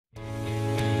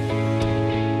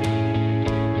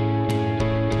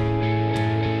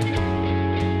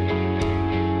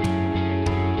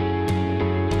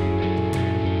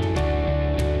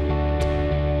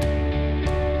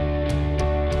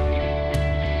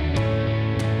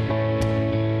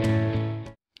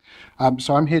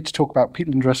So I'm here to talk about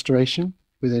peatland restoration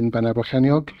within Bannau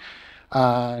Brycheiniog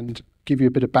and give you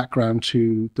a bit of background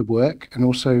to the work, and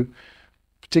also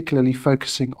particularly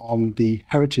focusing on the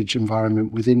heritage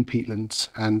environment within peatlands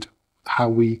and how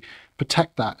we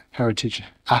protect that heritage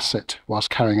asset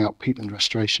whilst carrying out peatland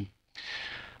restoration.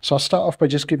 So I'll start off by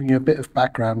just giving you a bit of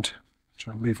background.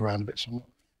 Try and move around a bit so I'm not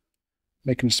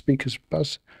making the speakers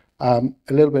buzz. A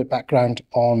little bit of background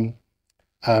on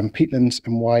peatlands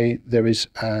and why there is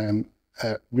a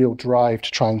real drive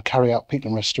to try and carry out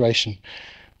peatland restoration.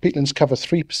 Peatlands cover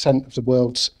 3% of the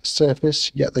world's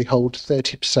surface, yet they hold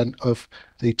 30% of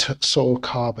the soil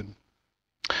carbon.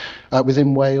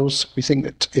 Within Wales, we think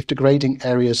that if degrading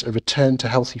areas are returned to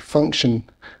healthy function,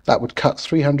 that would cut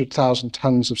 300,000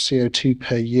 tonnes of CO2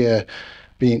 per year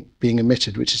being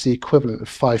emitted, which is the equivalent of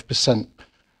 5%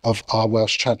 of our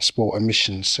Welsh transport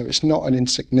emissions. So it's not an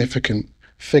insignificant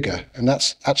figure, and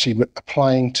that's actually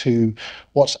applying to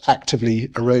what's actively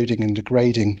eroding and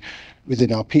degrading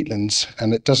within our peatlands,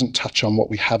 and it doesn't touch on what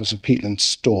we have as a peatland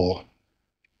store.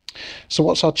 So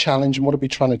what's our challenge and what are we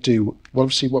trying to do? Well,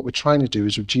 obviously what we're trying to do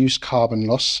is reduce carbon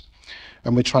loss,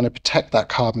 and we're trying to protect that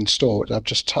carbon store, which I've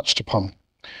just touched upon.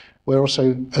 We're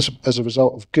also, as a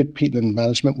result of good peatland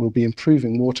management, we'll be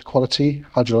improving water quality,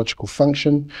 hydrological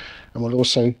function, and we'll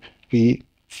also be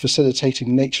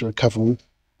facilitating nature recovery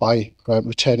by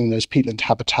returning those peatland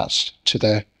habitats to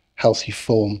their healthy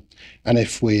form. And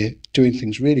if we're doing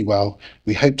things really well,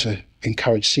 we hope to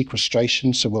encourage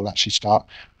sequestration, so we'll actually start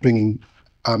bringing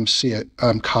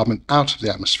carbon out of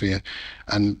the atmosphere,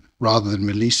 and rather than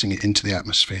releasing it into the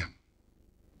atmosphere.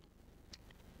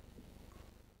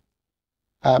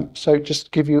 So just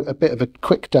to give you a bit of a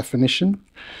quick definition,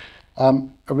 a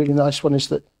really nice one is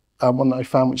that one that I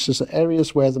found, which says that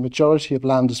areas where the majority of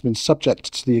land has been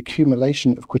subject to the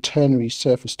accumulation of quaternary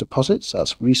surface deposits,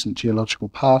 that's recent geological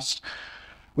past,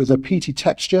 with a peaty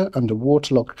texture under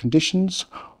waterlogged conditions,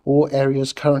 or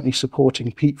areas currently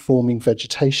supporting peat-forming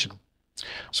vegetation.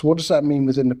 So what does that mean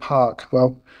within the park?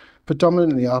 Well,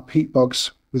 predominantly our peat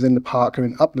bogs within the park are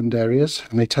in upland areas,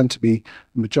 and they tend to be,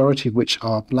 the majority of which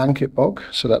are blanket bog,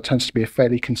 so that tends to be a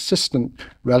fairly consistent,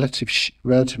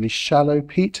 relatively shallow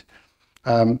peat.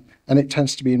 And it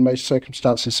tends to be, in most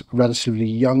circumstances, relatively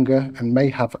younger and may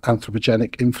have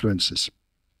anthropogenic influences.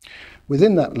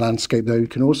 Within that landscape, though, you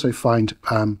can also find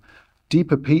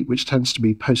deeper peat, which tends to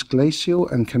be post-glacial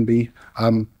and can be,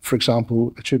 for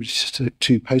example, attributed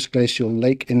to post-glacial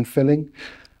lake infilling,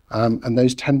 and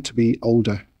those tend to be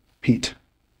older peat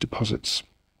deposits.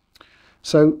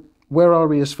 So where are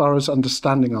we as far as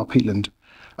understanding our peatland?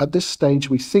 At this stage,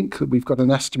 we think that we've got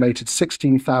an estimated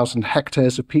 16,000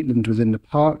 hectares of peatland within the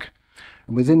park.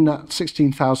 And within that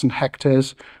 16,000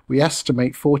 hectares, we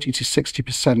estimate 40 to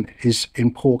 60% is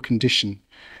in poor condition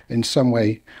in some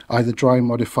way, either dry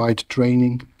modified,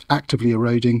 draining, actively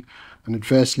eroding, and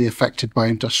adversely affected by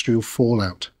industrial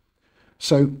fallout.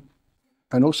 So,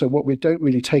 and also what we don't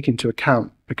really take into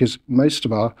account, because most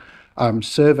of our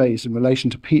surveys in relation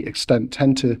to peat extent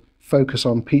tend to focus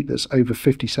on peat that's over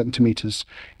 50 centimetres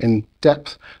in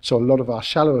depth, so a lot of our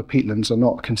shallower peatlands are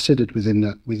not considered within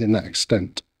that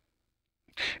extent.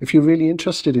 If you're really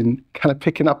interested in kind of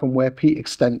picking up on where peat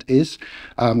extent is,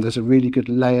 there's a really good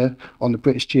layer on the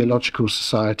British Geological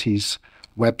Society's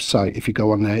website. If you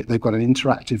go on there, they've got an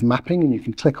interactive mapping, and you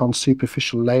can click on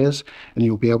superficial layers and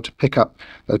you'll be able to pick up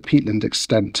the peatland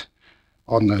extent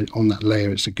on that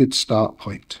layer. It's a good start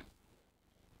point.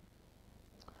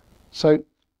 So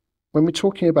when we're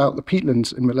talking about the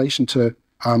peatlands in relation to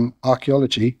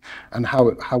archaeology and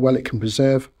how well it can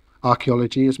preserve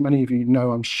archaeology, as many of you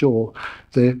know, I'm sure,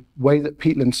 the way that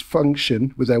peatlands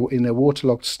function in their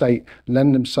waterlogged state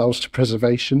lend themselves to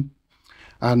preservation.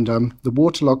 And the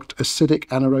waterlogged acidic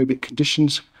anaerobic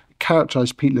conditions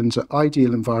characterise peatlands as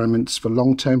ideal environments for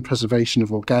long-term preservation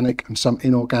of organic and some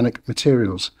inorganic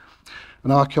materials.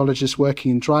 An archaeologist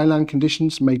working in dryland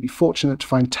conditions may be fortunate to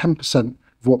find 10%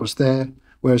 of what was there,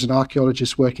 whereas an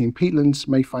archaeologist working in peatlands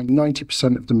may find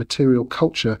 90% of the material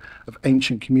culture of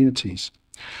ancient communities.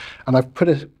 And I've put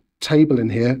a table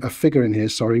in here, a figure in here,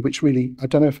 sorry, which really, I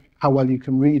don't know how well you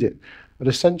can read it, but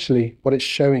essentially what it's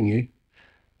showing you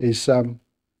is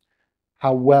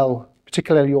how well,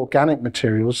 particularly organic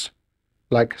materials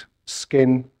like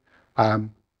skin,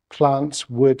 plants,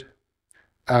 wood,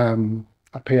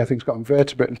 up here I think it's got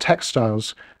invertebrate and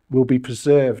textiles, will be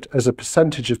preserved as a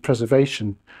percentage of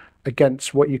preservation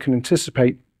against what you can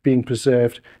anticipate being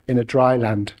preserved in a dry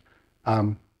land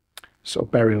sort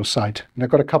of burial site. And I've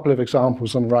got a couple of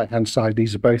examples on the right hand side.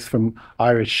 These are both from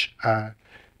Irish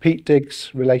peat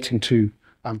digs relating to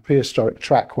prehistoric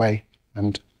trackway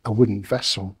and a wooden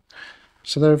vessel.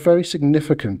 So they're very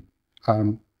significant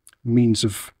means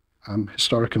of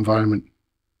historic environment,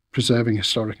 preserving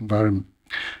historic environment.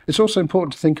 It's also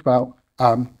important to think about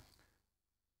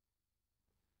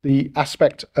the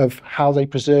aspect of how they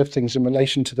preserve things in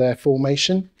relation to their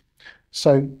formation.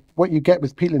 So what you get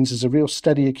with peatlands is a real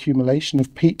steady accumulation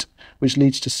of peat, which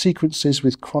leads to sequences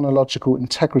with chronological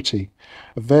integrity.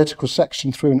 A vertical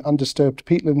section through an undisturbed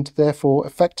peatland therefore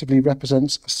effectively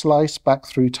represents a slice back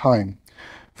through time.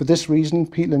 For this reason,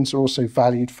 peatlands are also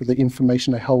valued for the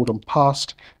information they hold on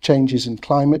past changes in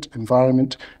climate,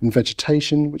 environment, and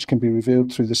vegetation, which can be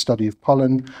revealed through the study of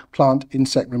pollen, plant,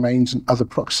 insect remains, and other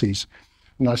proxies.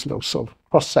 A nice little sort of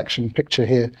cross-section picture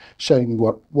here showing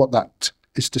what that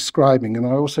is describing. And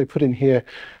I also put in here,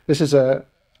 this is a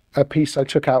piece I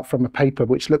took out from a paper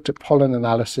which looked at pollen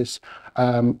analysis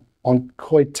on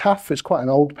Coed Taff. It's quite an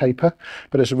old paper,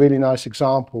 but it's a really nice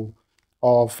example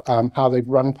of how they've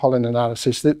run pollen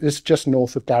analysis. This is just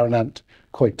north of Darrenant,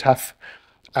 Coed Taff.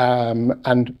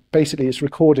 And basically it's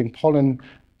recording pollen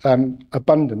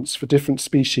abundance for different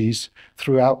species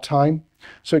throughout time.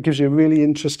 So it gives you a really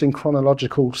interesting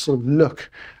chronological sort of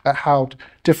look at how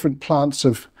different plants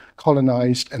have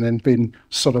colonized and then been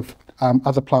sort of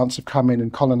other plants have come in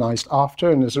and colonized after.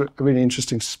 And there's a really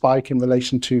interesting spike in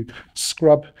relation to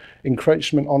scrub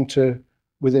encroachment onto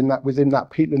within that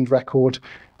peatland record.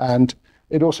 And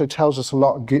it also tells us a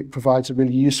lot and provides a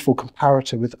really useful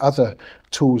comparator with other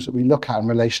tools that we look at in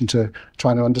relation to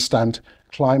trying to understand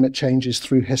climate changes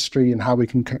through history and how we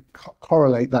can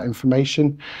correlate that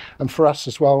information. And for us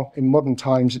as well, in modern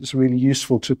times, it's really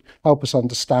useful to help us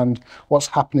understand what's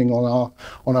happening on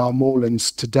our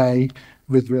moorlands today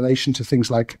with relation to things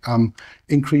like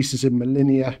increases in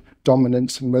millennia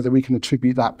dominance and whether we can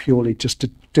attribute that purely just to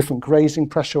different grazing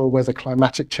pressure or whether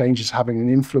climatic change is having an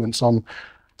influence on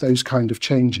those kind of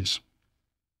changes.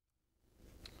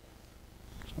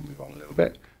 So I'll move on a little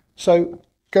bit. So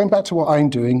going back to what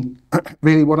I'm doing,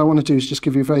 really what I want to do is just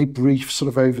give you a very brief sort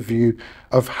of overview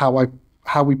of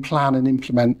how we plan and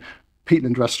implement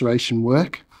peatland restoration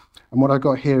work. And what I've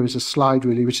got here is a slide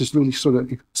really, which is really sort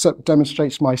of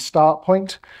demonstrates my start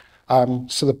point.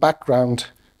 So the background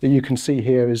that you can see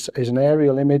here is an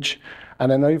aerial image,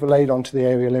 and then overlaid onto the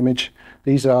aerial image,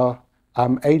 these are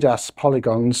ADAS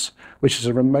polygons, which is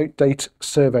a remote data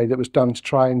survey that was done to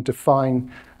try and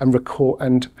define and record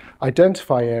and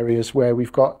identify areas where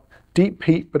we've got deep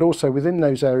peat, but also within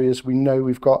those areas we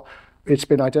know it's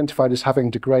been identified as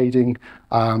having degrading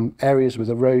areas with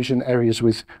erosion, areas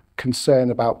with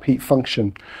concern about peat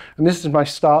function. And this is my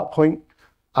start point.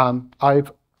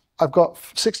 I've got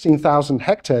 16,000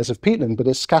 hectares of peatland, but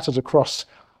it's scattered across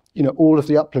all of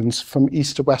the uplands from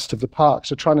east to west of the park.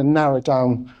 So trying to narrow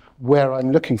down where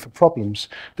I'm looking for problems.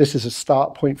 This is a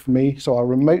start point for me. So I'll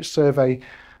remote survey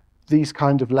these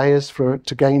kind of layers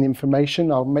to gain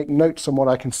information. I'll make notes on what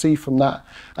I can see from that,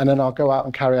 and then I'll go out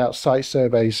and carry out site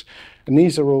surveys. And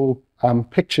these are all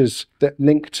pictures that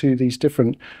link to these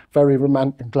different very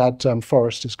romantic, I'm glad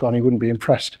Forrest is gone, he wouldn't be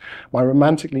impressed, my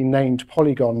romantically named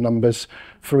polygon numbers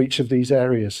for each of these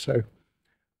areas. So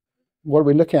what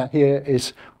we're looking at here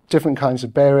is different kinds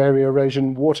of bare area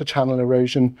erosion, water channel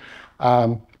erosion,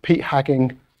 peat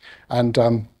hagging,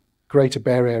 and greater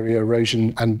bare area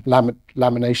erosion and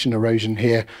lamination erosion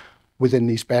here within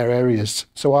these bare areas.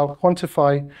 So I'll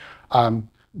quantify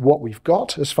what we've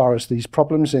got as far as these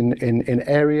problems in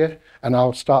area, and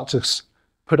I'll start to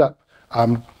put up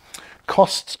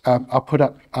costs. I'll put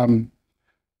up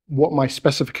what my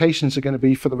specifications are going to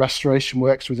be for the restoration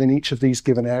works within each of these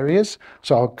given areas.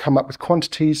 So I'll come up with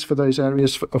quantities for those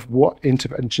areas of what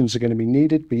interventions are going to be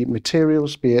needed, be it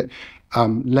materials, be it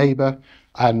labour,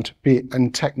 and be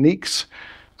it techniques.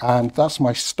 And that's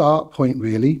my start point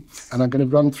really. And I'm going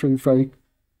to run through very...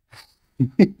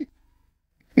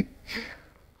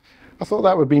 I thought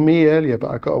that would be me earlier, but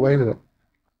I got away with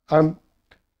it.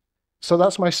 So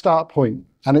that's my start point.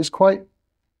 And it's quite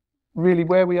really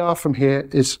where we are from here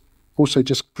is also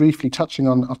just briefly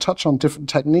I'll touch on different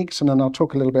techniques, and then I'll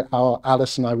talk a little bit how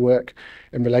Alice and I work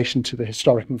in relation to the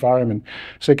historic environment.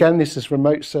 So again, this is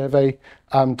remote survey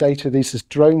data. This is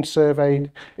drone survey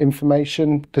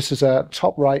information. This is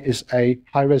top right is a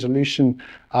high resolution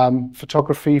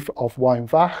photography of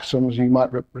Weinbach. Some of you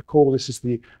might recall this is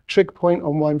the trig point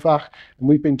on Weinbach, and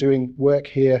we've been doing work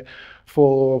here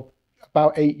for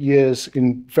about 8 years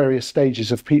in various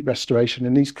stages of peat restoration,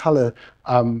 and these colour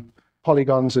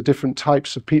polygons are different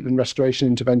types of peatland restoration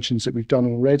interventions that we've done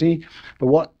already. But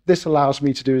what this allows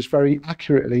me to do is very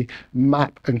accurately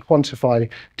map and quantify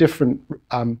different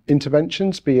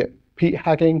interventions, be it peat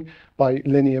hagging, by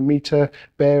linear meter,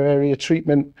 bare area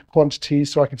treatment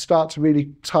quantities, so I can start to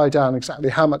really tie down exactly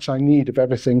how much I need of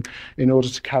everything in order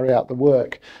to carry out the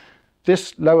work.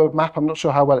 This lower map, I'm not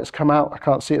sure how well it's come out, I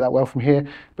can't see it that well from here,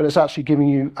 but it's actually giving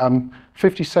you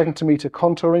 50 centimetre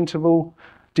contour interval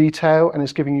detail, and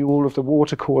it's giving you all of the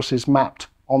water courses mapped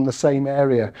on the same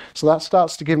area. So that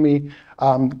starts to give me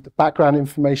the background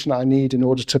information I need in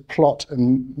order to plot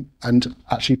and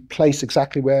actually place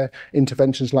exactly where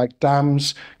interventions like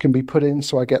dams can be put in,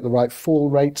 so I get the right fall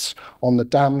rates on the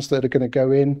dams that are going to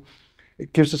go in.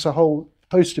 It gives us a whole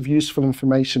host of useful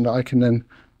information that I can then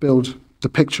build the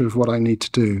picture of what I need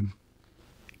to do.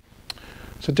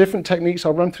 So different techniques,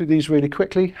 I'll run through these really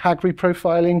quickly. Hag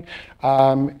reprofiling.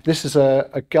 This is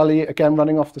a gully, again,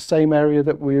 running off the same area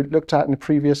that we looked at in the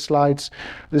previous slides.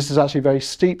 This is actually a very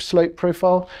steep slope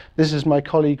profile. This is my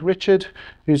colleague Richard,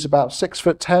 who's about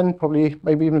 6'10", probably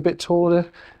maybe even a bit taller.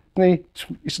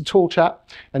 He's a tall chap,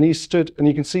 and he's stood, and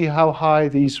you can see how high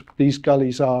these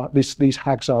gullies are, these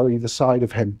hags are either side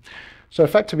of him. So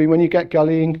effectively, when you get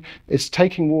gullying, it's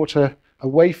taking water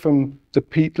away from the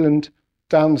peatland,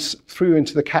 down through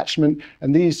into the catchment,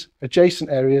 and these adjacent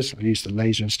areas, I'll use the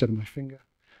laser instead of my finger,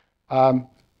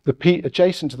 the peat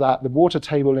adjacent to that, the water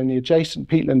table in the adjacent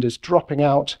peatland is dropping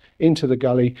out into the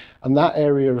gully, and that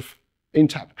area of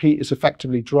intact peat is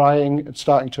effectively drying and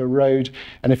starting to erode,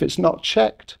 and if it's not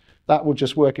checked, that will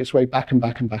just work its way back and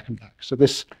back and back and back. So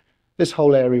this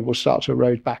whole area will start to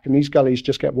erode back, and these gullies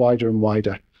just get wider and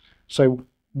wider. So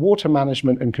water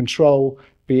management and control,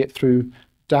 be it through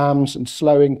dams and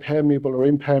slowing permeable or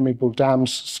impermeable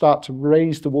dams, start to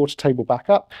raise the water table back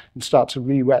up and start to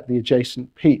re-wet the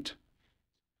adjacent peat.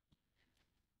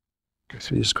 Go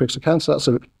through this as quick as I can. So that's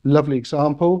a lovely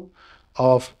example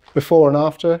of before and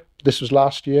after. This was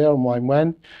last year on Waun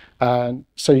Wen. And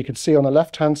so you can see on the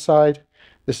left-hand side,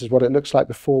 this is what it looks like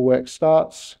before work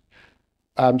starts.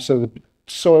 So the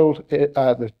soil,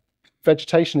 the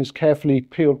vegetation is carefully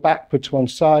peeled back, put to one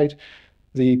side.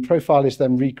 The profile is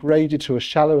then regraded to a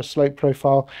shallower slope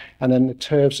profile, and then the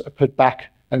turfs are put back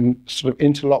and sort of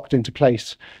interlocked into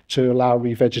place to allow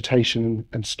revegetation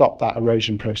and stop that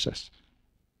erosion process.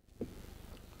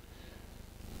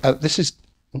 This is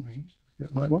the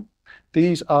right one.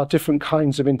 These are different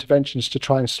kinds of interventions to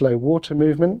try and slow water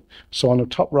movement. So on the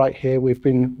top right here, we've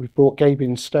brought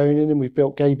gabion stone in, and we've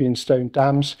built gabion stone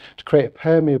dams to create a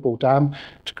permeable dam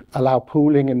to allow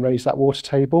pooling and raise that water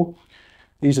table.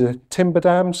 These are timber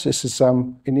dams. This is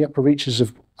in the upper reaches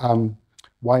of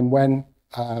Waun Wen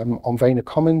on Bannau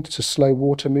Common to slow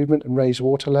water movement and raise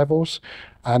water levels.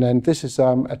 And then this is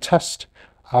a test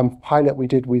pilot we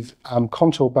did with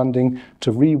contour bunding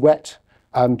to re-wet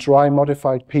dry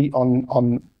modified peat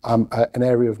on an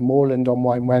area of moorland on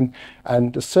Waun Wen.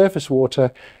 And the surface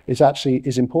water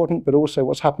is important, but also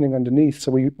what's happening underneath.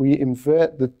 So we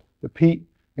invert the peat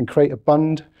and create a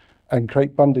bund and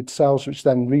create bunded cells, which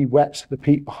then re-wet the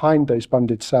peat behind those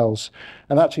bunded cells.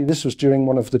 And actually, this was during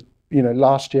one of the,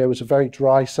 last year was a very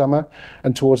dry summer,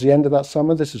 and towards the end of that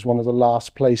summer, this is one of the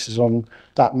last places on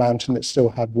that mountain that still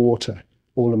had water.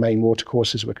 All the main water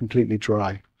courses were completely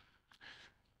dry.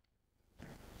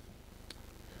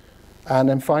 And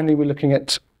then finally, we're looking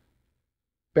at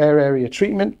bare area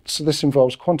treatment. So this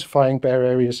involves quantifying bare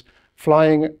areas,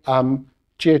 flying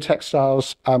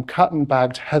geotextiles, cut and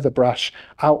bagged heather brush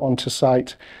out onto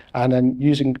site, and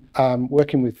then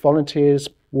working with volunteers,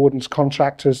 wardens,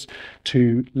 contractors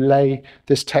to lay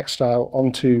this textile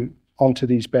onto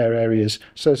these bare areas.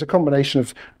 So it's a combination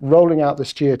of rolling out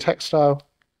this geotextile,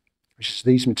 which is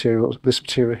this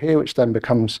material here, which then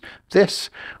becomes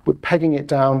this. We're pegging it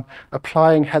down,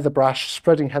 applying heather brush,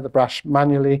 spreading heather brush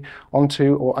manually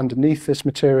onto or underneath this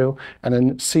material, and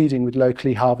then seeding with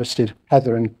locally harvested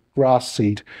heather and grass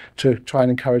seed to try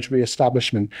and encourage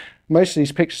re-establishment. Most of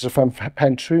these pictures are from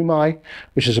Pen Trumai,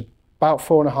 which is about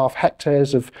 4.5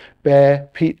 hectares of bare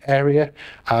peat area,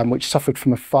 which suffered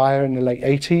from a fire in the late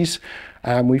 80s.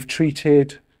 We've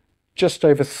treated just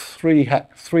over 3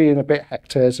 and a bit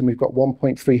hectares, and we've got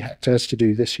 1.3 hectares to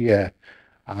do this year.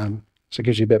 So it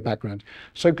gives you a bit of background.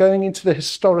 So going into the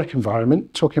historic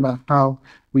environment, talking about how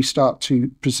we start to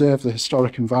preserve the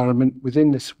historic environment with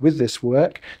this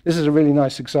work. This is a really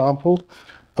nice example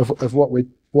of what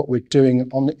we're doing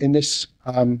in this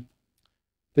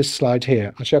this slide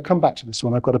here. Actually, I'll come back to this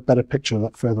one. I've got a better picture of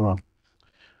that further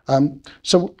on.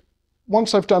 So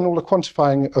once I've done all the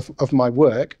quantifying of my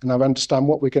work and I understand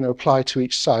what we're going to apply to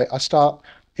each site, I start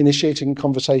initiating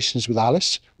conversations with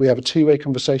Alice. We have a two-way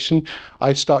conversation.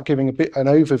 I start giving an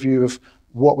overview of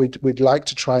what we'd like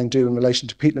to try and do in relation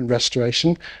to peatland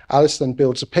restoration. Alice then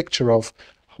builds a picture of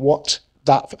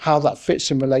how that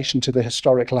fits in relation to the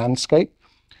historic landscape.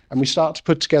 and we start to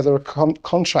put together a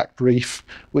contract brief,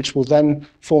 which will then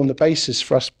form the basis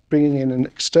for us bringing in an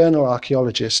external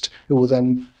archaeologist who will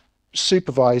then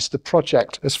supervise the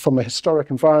project as from a historic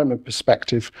environment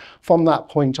perspective from that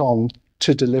point on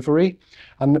to delivery.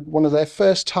 And one of their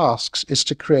first tasks is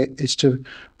to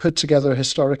put together a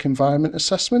historic environment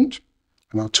assessment.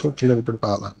 And I'll talk to you a little bit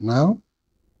about that now.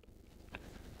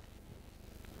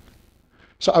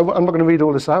 So I'm not going to read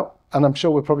all this out, and I'm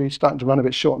sure we're probably starting to run a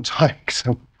bit short on time because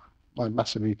I'm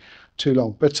massively too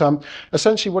long. But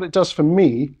essentially what it does for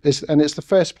me is, and it's the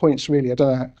first points really, I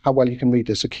don't know how well you can read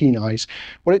this, or keen eyes.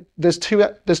 There's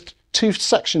two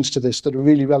sections to this that are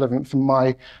really relevant from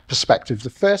my perspective. The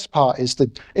first part is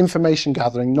the information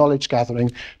gathering, knowledge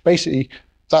gathering. Basically,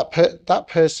 that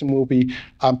person will be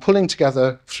pulling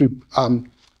together through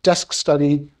desk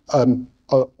study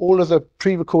all of the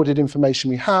pre-recorded information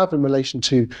we have in relation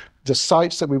to the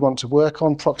sites that we want to work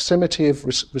on, proximity of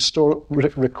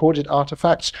recorded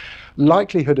artifacts,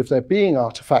 likelihood of there being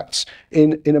artifacts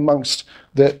in amongst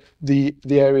the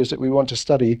areas that we want to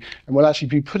study, and we'll actually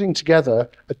be putting together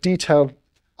a detailed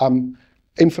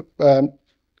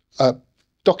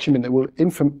document that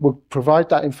will provide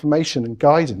that information and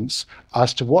guidance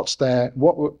as to what's there,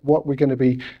 what we're going to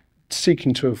be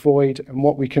seeking to avoid, and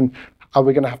are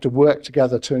we going to have to work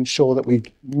together to ensure that we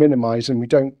minimise and we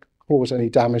don't cause any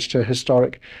damage to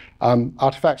historic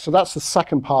artifacts. So that's the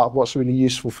second part of what's really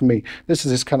useful for me. This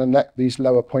is these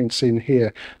lower points in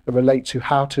here that relate to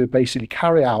how to basically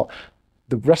carry out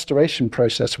the restoration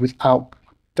process without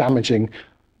damaging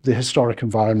the historic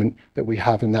environment that we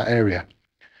have in that area.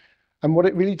 And what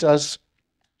it really does,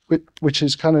 which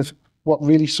is kind of what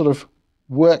really sort of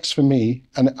works for me,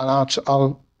 and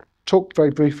I'll talk very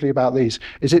briefly about these,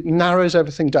 is it narrows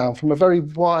everything down from a very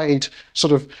wide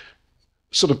sort of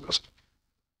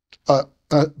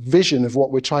vision of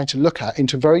what we're trying to look at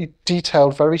into very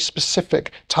detailed, very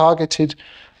specific, targeted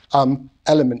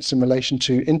elements in relation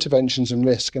to interventions and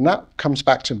risk. And that comes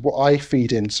back to what I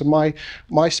feed in. So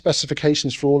my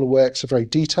specifications for all the works are very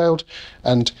detailed,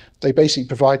 and they basically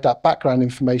provide that background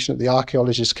information that the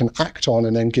archaeologists can act on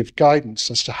and then give guidance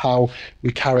as to how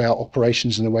we carry out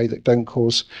operations in a way that don't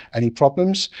cause any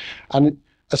problems. And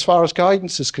as far as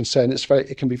guidance is concerned,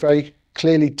 it can be very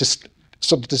clearly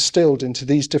distilled into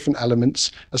these different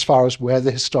elements as far as where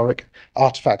the historic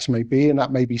artifacts may be, and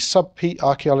that may be sub-peat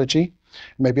archaeology,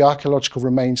 maybe archaeological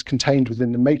remains contained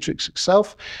within the matrix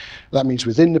itself. That means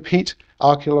within the peat,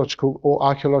 archaeological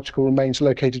remains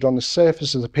located on the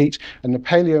surface of the peat, and the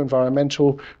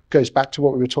paleo-environmental goes back to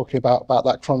what we were talking about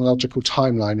that chronological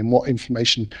timeline and what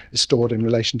information is stored in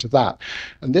relation to that.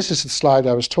 And this is the slide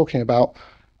I was talking about.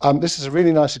 This is a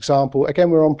really nice example. Again,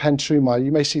 we're on Pen Trumai.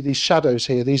 You may see these shadows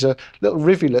here. These are little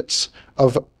rivulets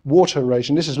of water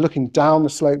erosion. This is looking down the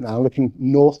slope now, looking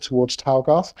north towards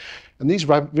Talgarth. And these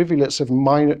rivulets of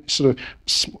minor, sort of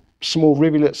small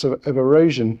rivulets of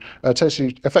erosion,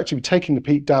 effectively taking the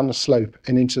peat down the slope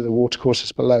and into the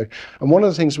watercourses below. And one of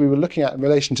the things we were looking at in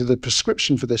relation to the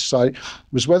prescription for this site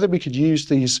was whether we could use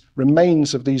these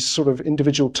remains of these sort of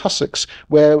individual tussocks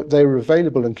where they were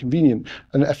available and convenient,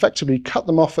 and effectively cut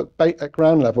them off at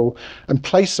ground level and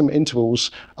place some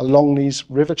intervals along these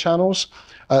river channels,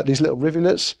 these little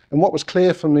rivulets. And what was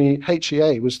clear from the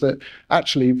HEA was that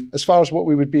actually, as far as what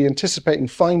we would be anticipating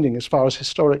finding as far as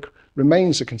historic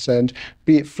remains are concerned,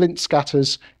 be it flint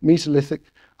scatters, Mesolithic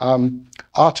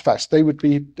artifacts,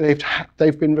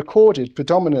 they've been recorded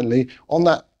predominantly on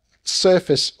that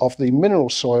surface of the mineral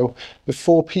soil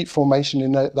before peat formation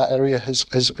in that area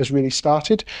has really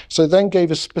started. So then gave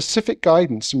us specific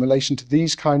guidance in relation to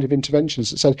these kind of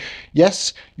interventions that said,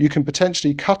 yes, you can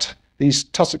potentially cut these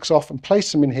tussocks off and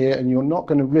place them in here, and you're not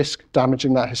going to risk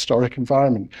damaging that historic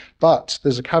environment. But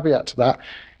there's a caveat to that,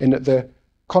 in that the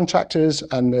contractors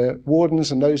and the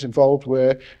wardens and those involved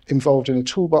were involved in a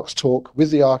toolbox talk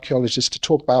with the archaeologists to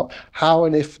talk about how,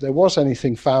 and if there was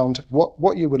anything found,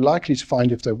 what you were likely to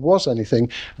find if there was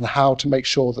anything, and how to make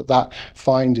sure that that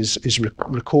find is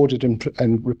recorded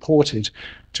and reported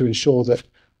to ensure that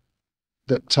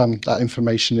that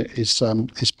information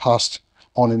is passed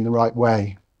on in the right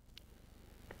way,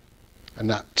 and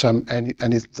that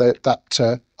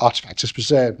artifact is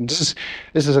preserved. And this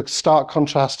is a stark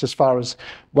contrast as far as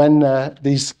when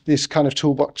this kind of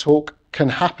toolbox talk can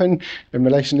happen in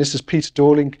relation. This is Peter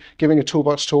Dorling giving a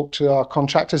toolbox talk to our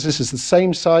contractors. This is the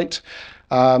same site,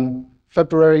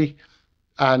 February,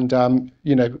 and a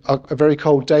very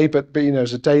cold day, but it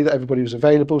was a day that everybody was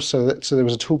available, so there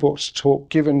was a toolbox talk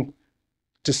given,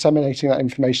 disseminating that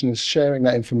information and sharing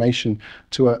that information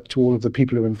to all of the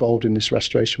people who are involved in this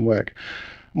restoration work.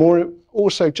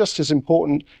 Also, just as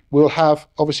important, we'll have,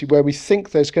 obviously, where we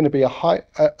think there's going to be a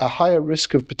higher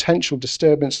risk of potential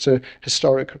disturbance to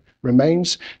historic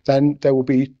remains, then there will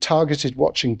be targeted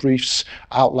watching briefs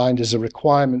outlined as a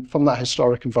requirement from that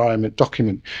historic environment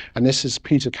document. And this is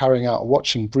Peter carrying out a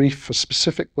watching brief for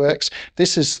specific works.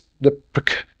 This is the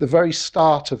very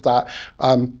start of that,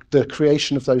 the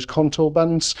creation of those contour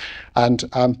bands, and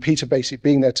Peter basically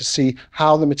being there to see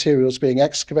how the material is being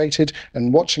excavated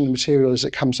and watching the material as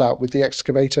it comes out with the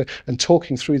excavator and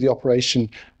talking through the operation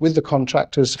with the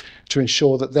contractors to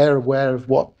ensure that they're aware of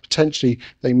what potentially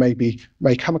they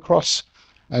may come across,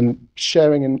 and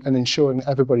sharing and ensuring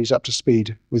everybody's up to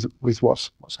speed with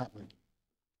what's happening.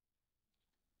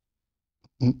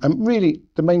 And really,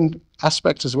 the main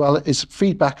aspect as well is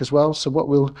feedback as well. So what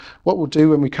we'll do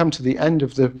when we come to the end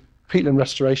of the peatland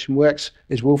restoration works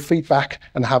is we'll feedback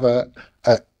and have a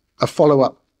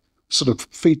follow-up sort of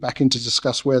feedback in to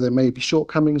discuss where there may be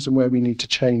shortcomings and where we need to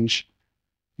change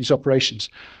these operations.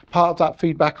 Part of that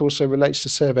feedback also relates to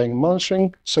surveying and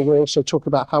monitoring. So we'll also talk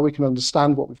about how we can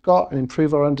understand what we've got and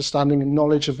improve our understanding and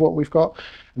knowledge of what we've got.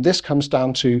 And this comes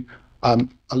down to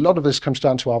a lot of this comes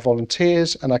down to our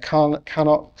volunteers, and I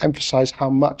cannot emphasize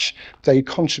how much they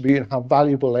contribute and how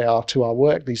valuable they are to our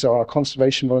work. These are our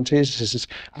conservation volunteers. This is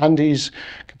Andy's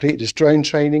completed his drone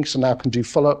training, so now can do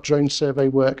follow-up drone survey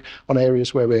work on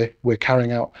areas where we're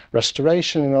carrying out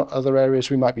restoration and other areas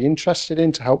we might be interested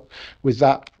in to help with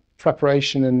that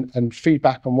preparation and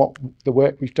feedback on what the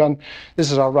work we've done.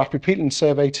 This is our Rapid Peatland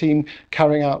survey team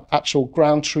carrying out actual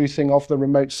ground truthing of the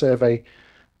remote survey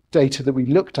data that we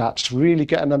looked at to really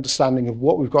get an understanding of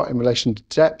what we've got in relation to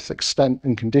depth, extent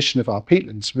and condition of our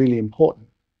peatlands. Really important.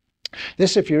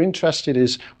 This, if you're interested,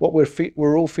 is what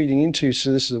we're all feeding into.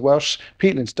 So this is the Welsh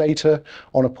peatlands data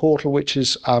on a portal which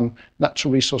is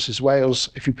Natural Resources Wales.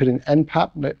 If you put in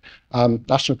NPAP,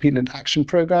 National Peatland Action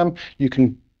Programme, you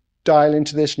can dial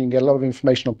into this and you can get a lot of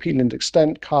information on peatland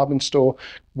extent, carbon store,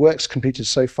 works completed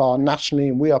so far nationally,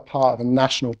 and we are part of a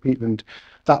national peatland,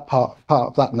 part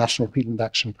of that National Peatland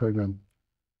Action Programme.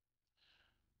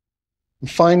 And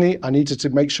finally, I needed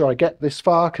to make sure I get this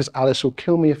far because Alice will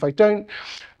kill me if I don't.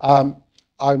 I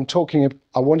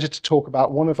wanted to talk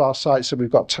about one of our sites that we've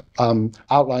got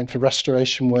outlined for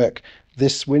restoration work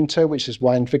this winter, which is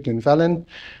Brycheiniog.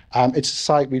 It's a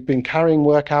site we've been carrying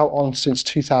work out on since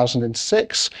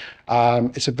 2006.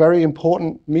 It's a very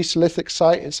important Mesolithic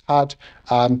site. It's had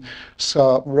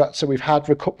so we've had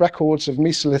records of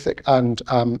Mesolithic and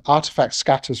artifact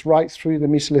scatters right through the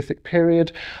Mesolithic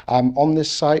period on this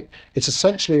site. It's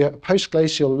essentially a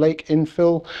post-glacial lake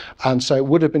infill, and so it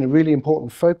would have been a really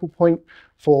important focal point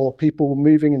for people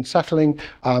moving and settling,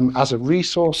 as a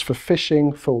resource for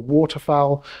fishing, for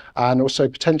waterfowl, and also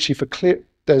potentially for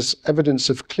there's evidence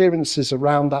of clearances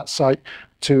around that site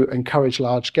to encourage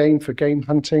large game for game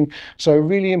hunting. So a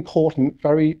really important,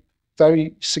 very,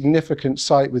 very significant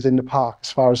site within the park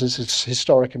as far as its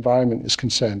historic environment is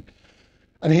concerned.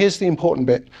 And here's the important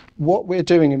bit. What we're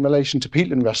doing in relation to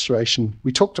peatland restoration,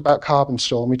 we talked about carbon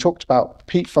store and we talked about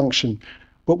peat function.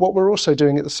 But what we're also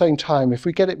doing at the same time, if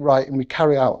we get it right and we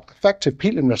carry out effective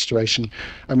peatland restoration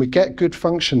and we get good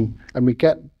function and we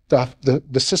get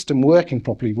the system working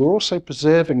properly, we're also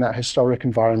preserving that historic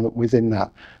environment within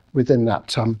that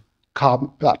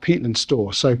peatland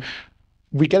store. So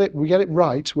we get it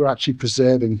right, we're actually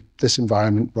preserving this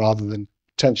environment rather than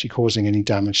potentially causing any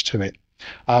damage to it.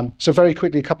 So very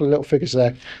quickly, a couple of little figures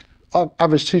there.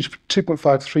 Average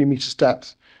 2.5 to 3 meters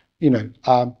depth,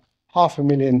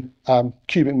 500,000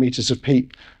 cubic meters of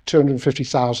peat,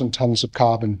 250,000 tons of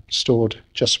carbon stored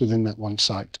just within that one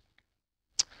site.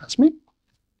 That's me.